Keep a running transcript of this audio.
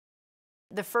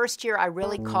The first year, I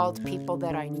really called people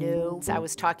that I knew. I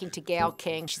was talking to Gayle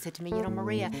King. She said to me, you know,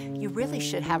 Maria, you really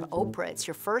should have Oprah. It's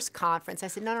your first conference. I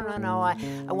said, no.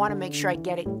 I want to make sure I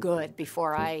get it good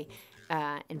before I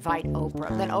invite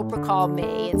Oprah. Then Oprah called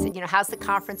me and said, you know, how's the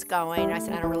conference going? And I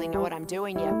said, I don't really know what I'm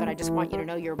doing yet, but I just want you to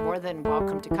know you're more than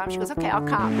welcome to come. She goes, okay, I'll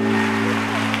come. Okay.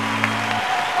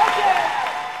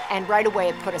 And right away,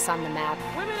 it put us on the map.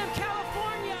 Women of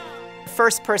California!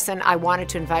 First person I wanted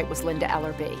to invite was Linda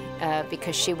Ellerbee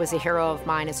because she was a hero of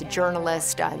mine as a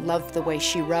journalist. I loved the way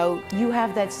she wrote. You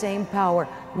have that same power.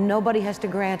 Nobody has to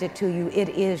grant it to you. It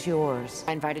is yours.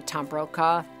 I invited Tom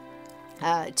Brokaw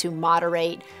to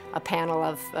moderate a panel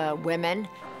of women.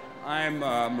 I'm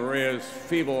Maria's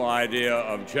feeble idea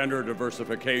of gender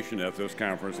diversification at this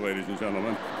conference, ladies and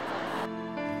gentlemen.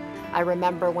 I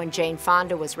remember when Jane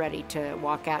Fonda was ready to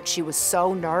walk out, she was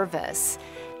so nervous.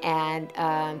 And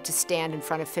to stand in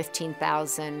front of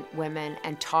 15,000 women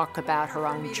and talk about her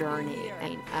own journey.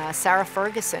 And, Sarah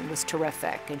Ferguson was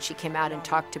terrific, and she came out and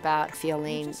talked about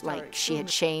feeling like she had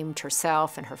shamed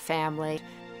herself and her family.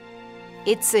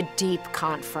 It's a deep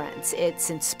conference. It's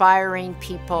inspiring.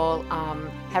 People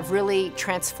have really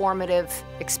transformative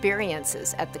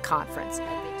experiences at the conference.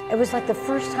 It was like the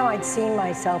first time I'd seen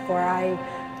myself where I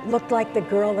looked like the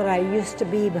girl that I used to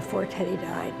be before Teddy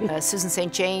died. Susan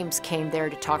St. James came there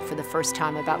to talk for the first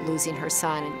time about losing her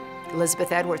son. And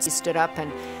Elizabeth Edwards stood up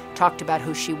and talked about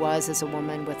who she was as a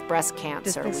woman with breast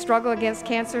cancer. Does the struggle against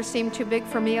cancer seem too big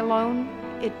for me alone?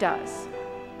 It does.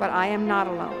 But I am not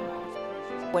alone.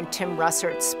 When Tim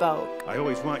Russert spoke, I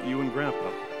always want you and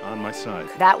Grandpa on my side.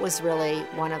 That was really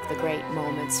one of the great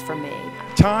moments for me.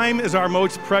 Time is our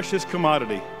most precious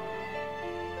commodity.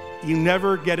 You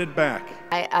never get it back.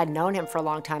 I'd known him for a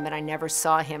long time, but I never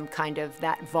saw him kind of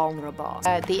that vulnerable.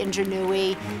 The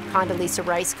Ingenuity Condoleezza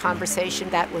Rice conversation,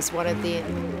 that was one of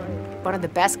the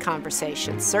best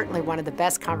conversations. Certainly one of the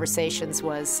best conversations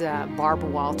was Barbara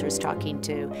Walters talking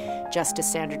to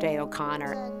Justice Sandra Day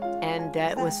O'Connor. And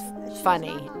it was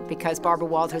funny because Barbara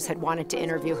Walters had wanted to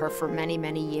interview her for many,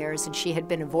 many years, and she had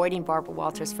been avoiding Barbara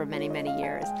Walters for many, many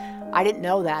years. I didn't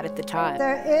know that at the time.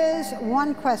 There is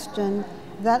one question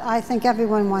that I think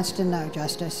everyone wants to know,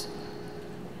 Justice.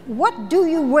 What do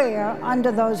you wear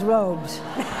under those robes?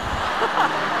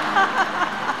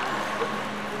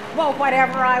 Well,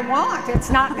 whatever I want. It's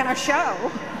not going to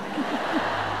show.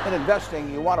 In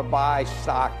investing, you want to buy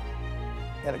stock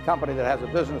in a company that has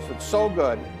a business that's so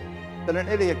good that an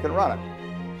idiot can run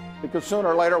it, because sooner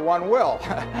or later one will.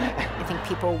 I think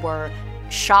people were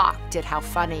shocked at how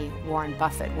funny Warren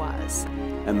Buffett was.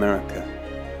 America,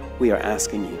 we are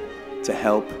asking you to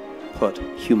help put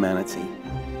humanity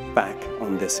back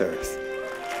on this earth.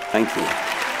 Thank you.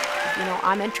 You know,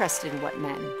 I'm interested in what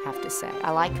men have to say.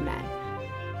 I like men.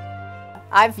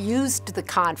 I've used the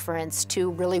conference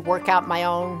to really work out my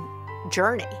own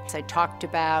journey. I talked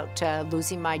about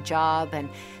losing my job and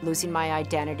losing my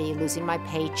identity, losing my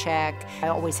paycheck. I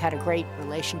always had a great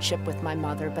relationship with my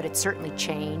mother, but it certainly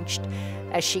changed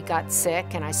as she got sick,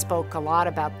 and I spoke a lot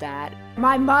about that.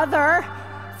 My mother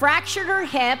fractured her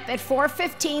hip at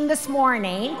 4:15 this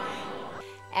morning.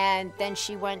 And then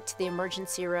she went to the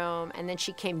emergency room, and then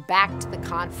she came back to the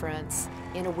conference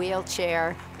in a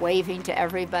wheelchair, waving to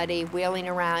everybody, wheeling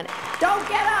around. Don't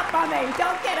get up on me,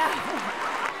 don't get up.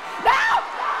 No!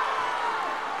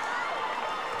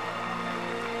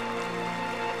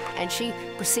 And she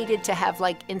proceeded to have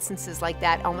like instances like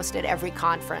that almost at every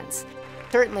conference.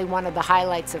 Certainly one of the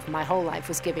highlights of my whole life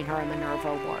was giving her a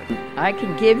Minerva Award. I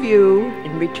can give you,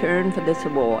 in return for this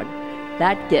award,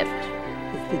 that gift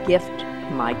is the gift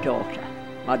of my daughter,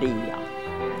 Maria.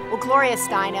 Well, Gloria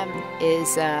Steinem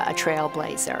is a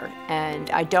trailblazer, and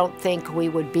I don't think we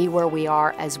would be where we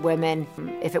are as women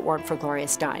if it weren't for Gloria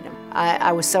Steinem.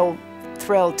 I was so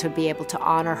thrilled to be able to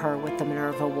honor her with the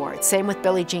Minerva Award. Same with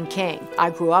Billie Jean King. I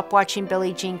grew up watching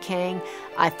Billie Jean King.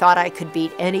 I thought I could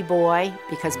beat any boy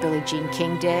because Billie Jean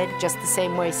King did, just the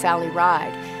same way Sally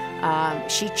Ride.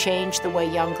 She changed the way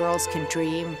young girls can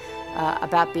dream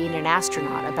about being an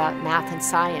astronaut, about math and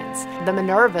science. The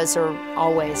Minervas are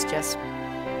always just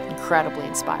incredibly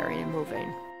inspiring and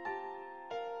moving.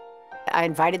 I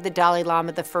invited the Dalai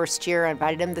Lama the first year, I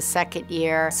invited him the second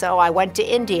year. So I went to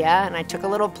India and I took a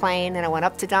little plane and I went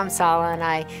up to Dharamsala and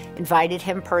I invited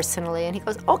him personally, and he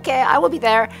goes, okay, I will be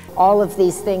there. All of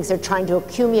these things are trying to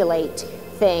accumulate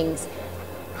things.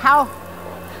 How?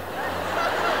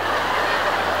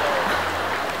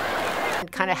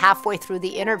 Kind of halfway through the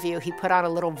interview, he put on a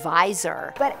little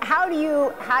visor. But how do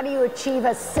you achieve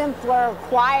a simpler,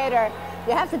 quieter?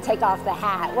 You have to take off the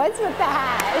hat. What's with the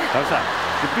hat? How's that?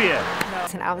 The beard.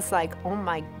 And I was like, oh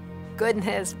my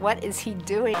goodness, what is he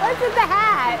doing? What's in the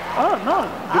hat? Oh, no,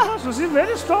 because you see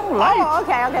very strong light. Oh,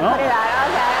 okay, okay, No. put it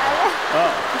on, okay.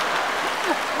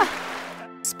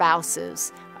 Oh.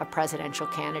 Spouses of presidential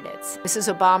candidates.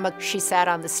 Mrs. Obama, she sat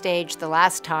on the stage the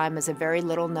last time as a very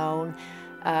little-known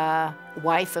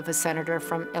wife of a senator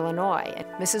from Illinois.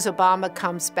 Mrs. Obama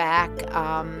comes back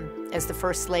as the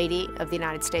First Lady of the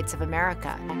United States of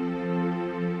America.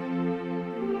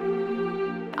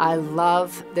 I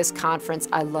love this conference.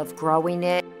 I love growing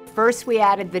it. First, we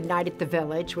added the Night at the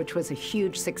Village, which was a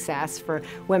huge success for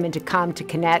women to come to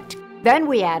connect. Then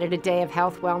we added a day of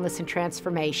health, wellness, and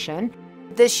transformation.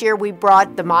 This year, we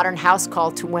brought the Modern House Call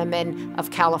to women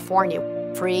of California.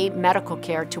 Free medical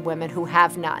care to women who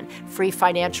have none. Free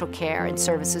financial care and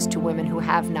services to women who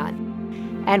have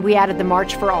none. And we added the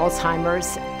March for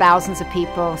Alzheimer's. Thousands of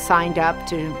people signed up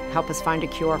to help us find a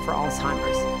cure for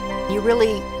Alzheimer's. You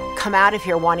really come out of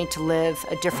here wanting to live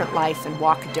a different life and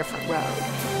walk a different road.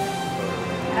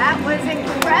 That was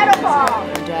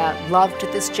incredible! And loved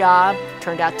this job.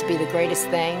 Turned out to be the greatest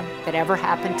thing that ever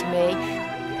happened to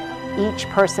me. Each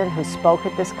person who spoke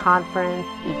at this conference,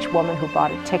 each woman who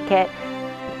bought a ticket,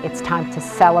 it's time to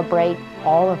celebrate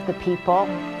all of the people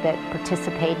that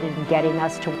participated in getting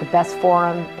us to the best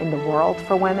forum in the world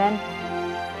for women.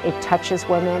 It touches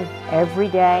women every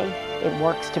day. It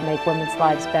works to make women's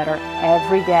lives better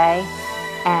every day.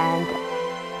 And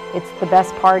it's the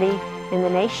best party in the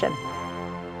nation.